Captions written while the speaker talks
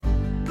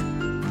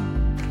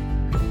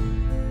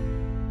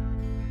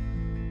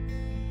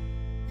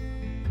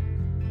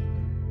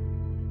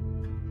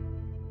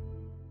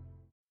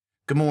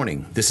Good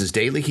morning. This is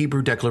Daily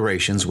Hebrew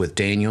Declarations with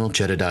Daniel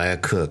Jedediah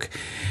Cook.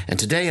 And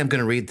today I'm going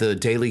to read the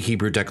Daily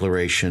Hebrew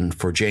Declaration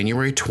for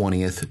January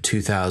 20th,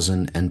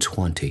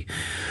 2020.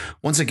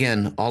 Once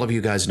again, all of you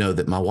guys know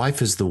that my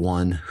wife is the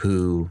one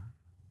who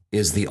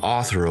is the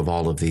author of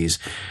all of these.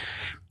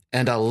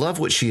 And I love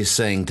what she is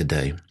saying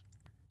today.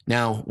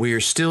 Now, we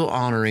are still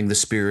honoring the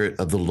Spirit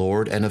of the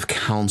Lord and of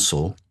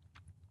counsel.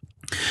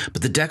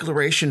 But the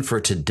declaration for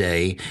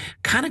today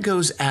kind of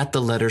goes at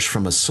the letters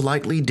from a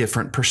slightly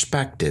different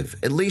perspective,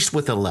 at least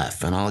with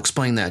Aleph, and I'll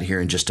explain that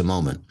here in just a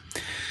moment.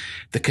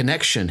 The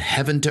connection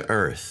heaven to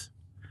earth,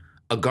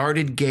 a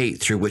guarded gate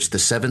through which the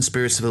seven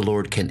spirits of the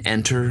Lord can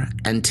enter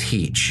and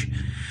teach,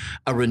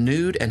 a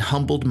renewed and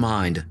humbled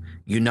mind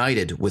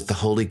united with the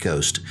Holy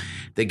Ghost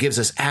that gives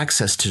us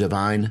access to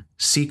divine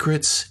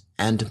secrets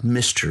and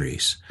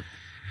mysteries.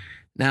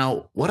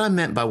 Now, what I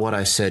meant by what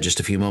I said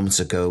just a few moments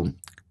ago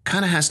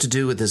kind of has to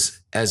do with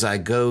this as I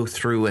go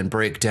through and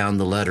break down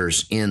the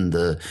letters in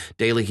the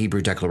Daily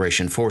Hebrew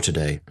Declaration for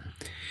today.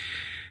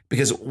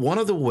 Because one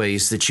of the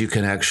ways that you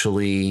can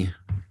actually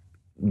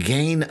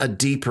gain a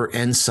deeper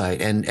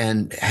insight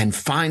and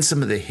find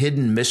some of the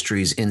hidden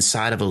mysteries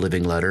inside of a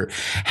living letter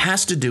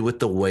has to do with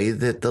the way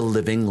that the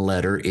living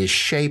letter is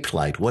shaped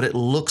like, what it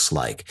looks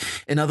like.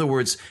 In other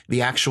words,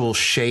 the actual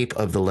shape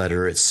of the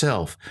letter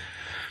itself.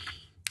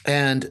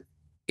 And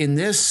in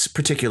this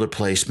particular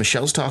place,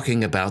 Michelle's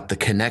talking about the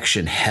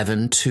connection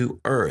heaven to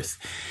earth.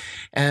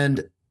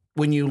 And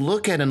when you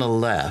look at an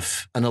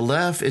Aleph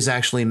is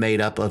actually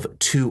made up of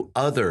two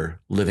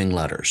other living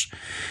letters.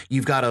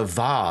 You've got a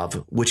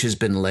Vav, which has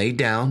been laid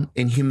down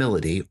in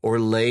humility or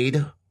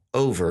laid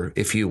over,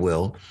 if you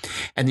will.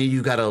 And then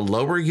you've got a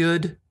lower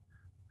Yud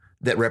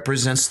that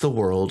represents the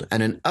world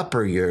and an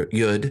upper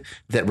Yud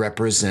that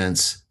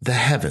represents the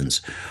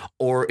heavens.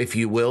 Or if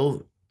you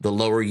will, the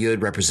lower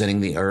Yud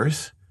representing the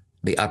earth,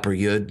 the upper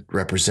Yud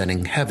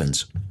representing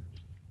heavens.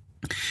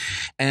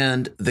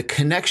 And the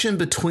connection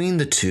between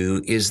the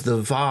two is the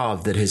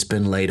Vav that has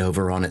been laid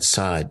over on its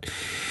side.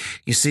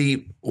 You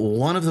see,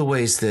 one of the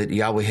ways that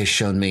Yahweh has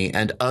shown me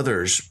and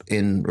others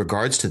in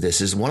regards to this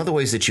is one of the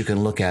ways that you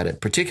can look at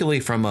it, particularly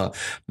from a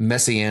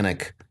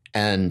Messianic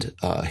and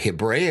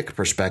Hebraic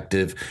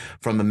perspective,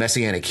 from a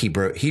Messianic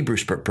Hebrew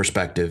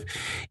perspective,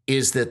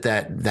 is that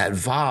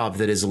Vav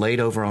that is laid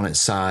over on its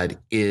side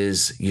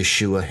is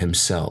Yeshua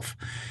himself.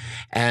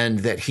 And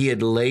that he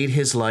had laid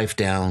his life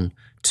down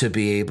to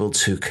be able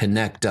to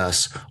connect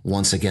us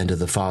once again to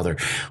the Father.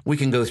 We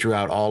can go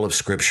throughout all of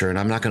Scripture, and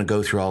I'm not going to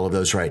go through all of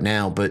those right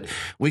now, but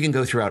we can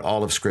go throughout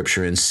all of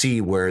Scripture and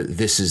see where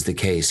this is the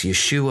case.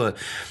 Yeshua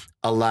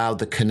allowed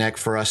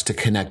for us to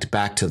connect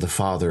back to the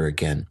Father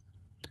again.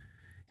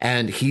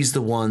 And he's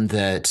the one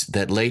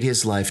that laid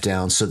his life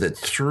down so that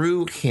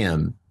through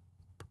him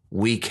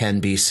we can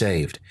be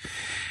saved.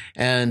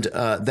 And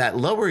that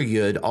lower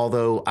Yud,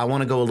 although I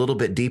want to go a little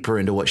bit deeper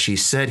into what she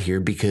said here,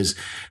 because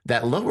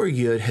that lower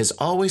Yud has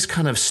always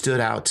kind of stood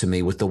out to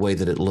me with the way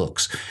that it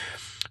looks.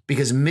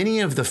 Because many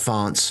of the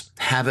fonts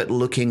have it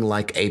looking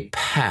like a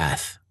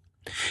path.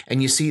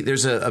 And you see,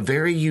 there's a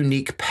very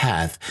unique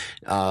path.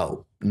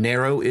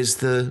 Narrow is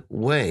the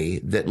way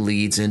that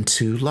leads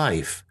into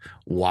life.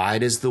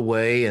 Wide is the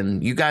way.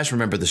 And you guys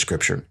remember the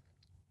scripture.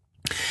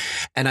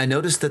 And I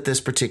noticed that this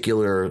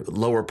particular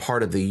lower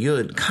part of the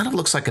Yud kind of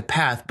looks like a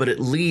path, but it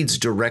leads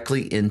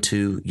directly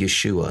into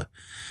Yeshua.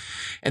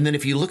 And then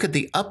if you look at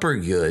the upper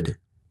Yud,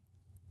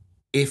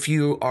 if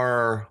you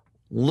are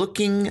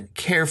looking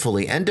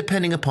carefully and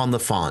depending upon the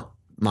font,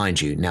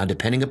 mind you, now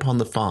depending upon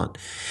the font,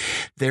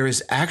 there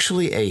is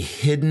actually a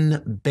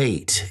hidden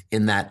bait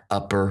in that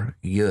upper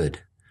Yud.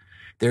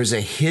 There's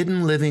a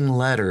hidden living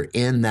letter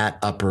in that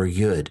upper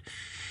Yud.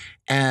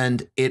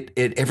 And it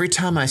every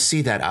time I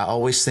see that, I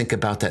always think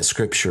about that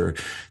scripture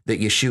that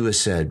Yeshua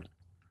said,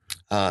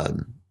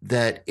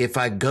 that if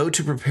I go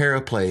to prepare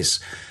a place,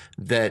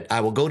 that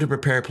I will go to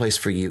prepare a place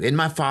for you. In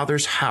my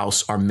Father's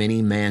house are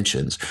many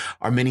mansions,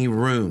 are many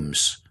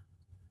rooms,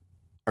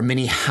 are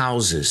many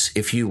houses,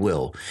 if you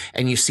will.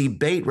 And you see,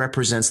 Beit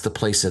represents the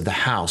place of the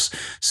house.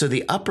 So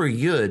the upper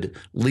Yud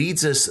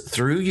leads us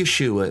through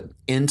Yeshua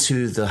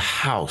into the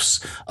house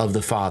of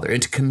the Father,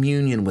 into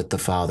communion with the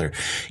Father,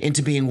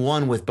 into being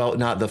one with both,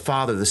 not the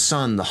Father, the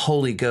Son, the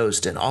Holy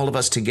Ghost, and all of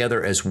us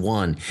together as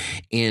one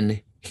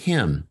in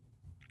him.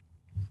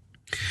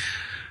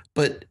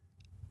 But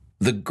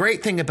the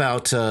great thing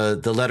about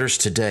the letters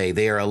today,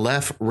 they are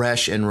Aleph,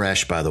 Resh, and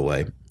Resh, by the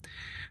way.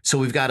 So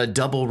we've got a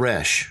double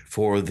Resh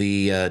for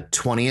the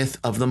 20th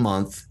of the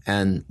month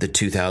and the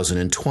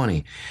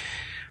 2020.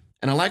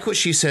 And I like what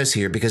she says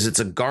here because it's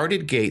a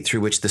guarded gate through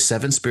which the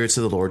seven spirits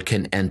of the Lord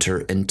can enter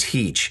and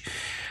teach.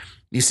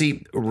 You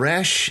see,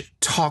 Resh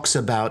talks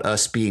about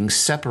us being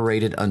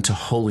separated unto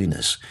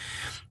holiness.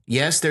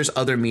 Yes, there's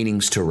other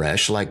meanings to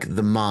Resh, like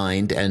the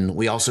mind, and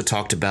we also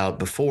talked about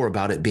before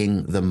about it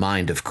being the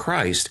mind of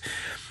Christ.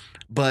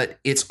 but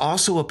it's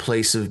also a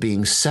place of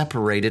being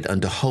separated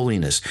unto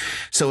holiness.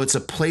 So it's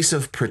a place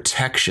of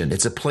protection.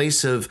 It's a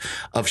place of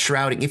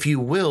shrouding. If you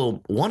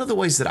will, one of the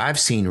ways that I've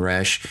seen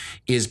Resh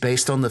is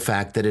based on the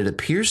fact that it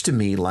appears to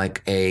me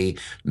like a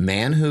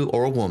man who,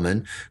 or a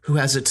woman who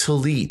has a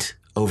tallit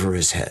over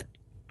his head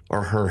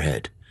or her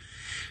head.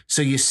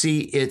 So you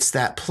see, it's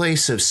that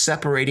place of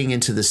separating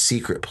into the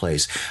secret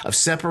place, of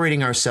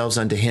separating ourselves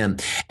unto him,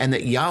 and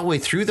that Yahweh,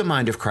 through the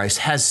mind of Christ,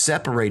 has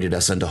separated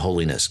us unto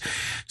holiness.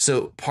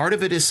 So part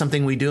of it is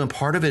something we do, and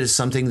part of it is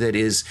something that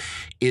is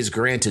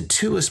granted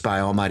to us by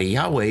Almighty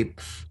Yahweh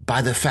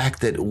by the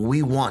fact that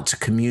we want to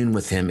commune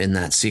with him in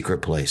that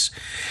secret place.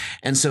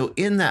 And so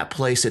in that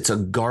place, it's a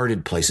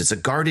guarded place. It's a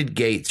guarded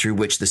gate through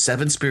which the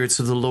seven spirits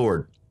of the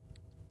Lord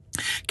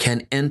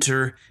can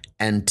enter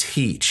and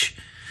teach.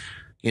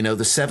 You know,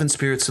 the seven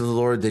spirits of the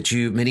Lord that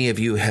many of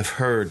you have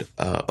heard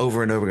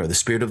over and over again: the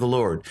Spirit of the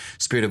Lord,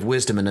 Spirit of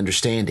wisdom and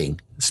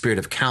understanding, Spirit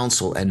of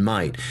counsel and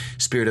might,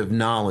 Spirit of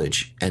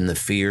knowledge and the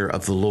fear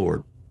of the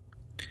Lord.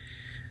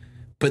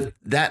 But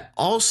that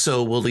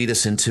also will lead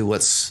us into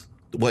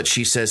what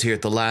she says here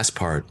at the last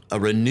part: a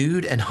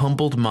renewed and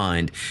humbled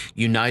mind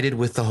united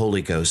with the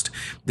Holy Ghost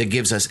that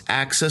gives us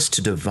access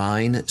to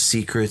divine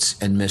secrets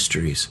and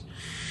mysteries.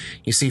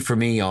 You see, for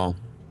me, y'all,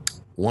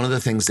 one of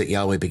the things that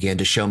Yahweh began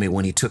to show me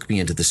when he took me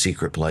into the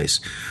secret place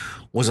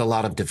was a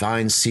lot of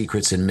divine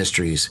secrets and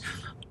mysteries.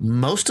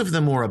 Most of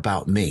them were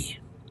about me.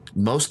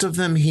 Most of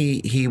them,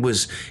 he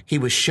was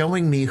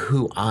showing me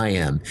who I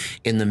am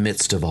in the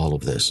midst of all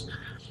of this.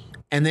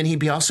 And then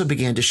he also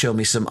began to show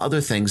me some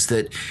other things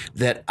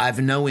that I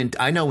know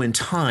in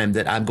time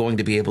that I'm going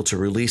to be able to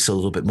release a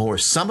little bit more,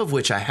 some of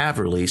which I have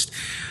released,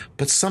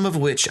 but some of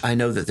which I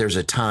know that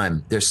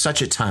there's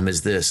such a time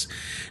as this,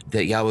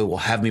 that Yahweh will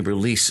have me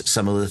release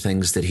some of the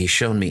things that he's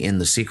shown me in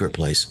the secret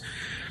place.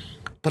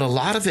 But a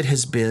lot of it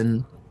has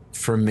been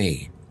for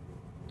me.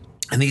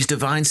 And these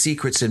divine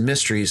secrets and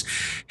mysteries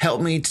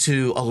help me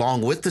to,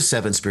 along with the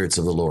seven spirits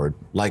of the Lord,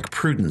 like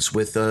prudence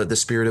with the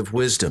spirit of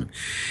wisdom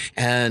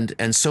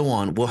and so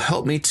on, will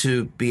help me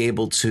to be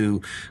able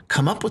to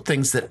come up with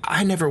things that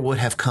I never would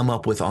have come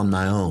up with on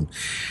my own.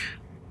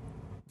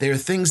 There are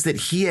things that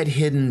he had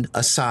hidden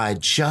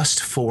aside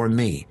just for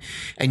me.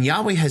 And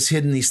Yahweh has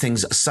hidden these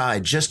things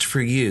aside just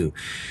for you.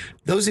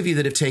 Those of you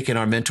that have taken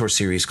our mentor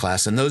series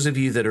class, and those of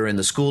you that are in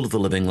the School of the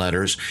Living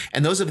Letters,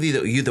 and those of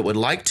you that would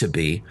like to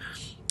be,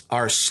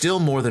 are still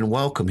more than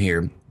welcome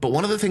here. But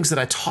one of the things that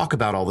I talk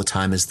about all the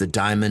time is the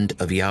diamond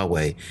of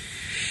Yahweh,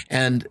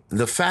 and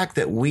the fact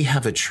that we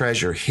have a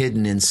treasure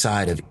hidden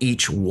inside of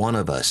each one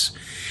of us.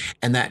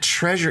 And that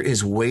treasure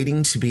is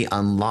waiting to be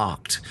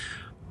unlocked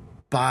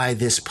by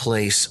this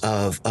place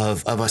of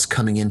us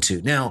coming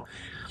into. Now,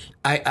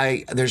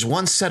 there's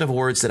one set of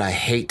words that I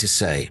hate to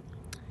say,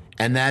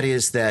 and that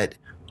is that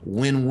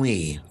when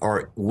we,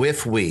 or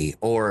if we,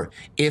 or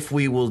if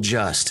we will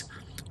just.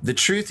 The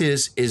truth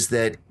is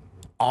that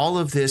all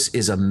of this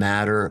is a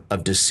matter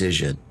of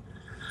decision.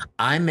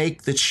 I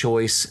make the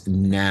choice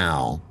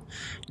now.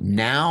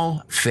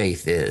 Now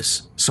faith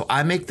is. So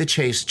I make the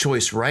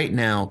choice right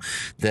now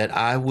that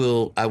I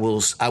will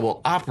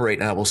operate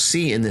and I will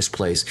see in this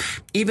place.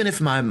 Even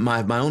if my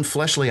own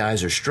fleshly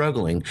eyes are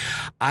struggling,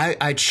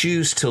 I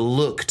choose to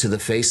look to the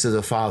face of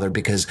the Father,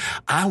 because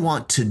I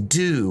want to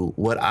do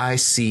what I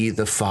see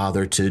the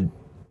Father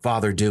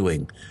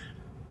doing.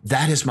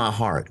 That is my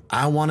heart.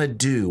 I want to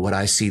do what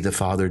I see the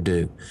Father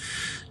do.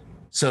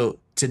 So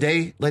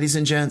today, ladies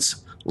and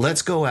gents,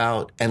 let's go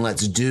out and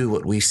let's do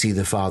what we see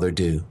the Father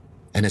do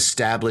and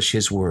establish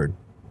his word.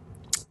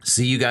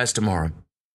 See you guys tomorrow.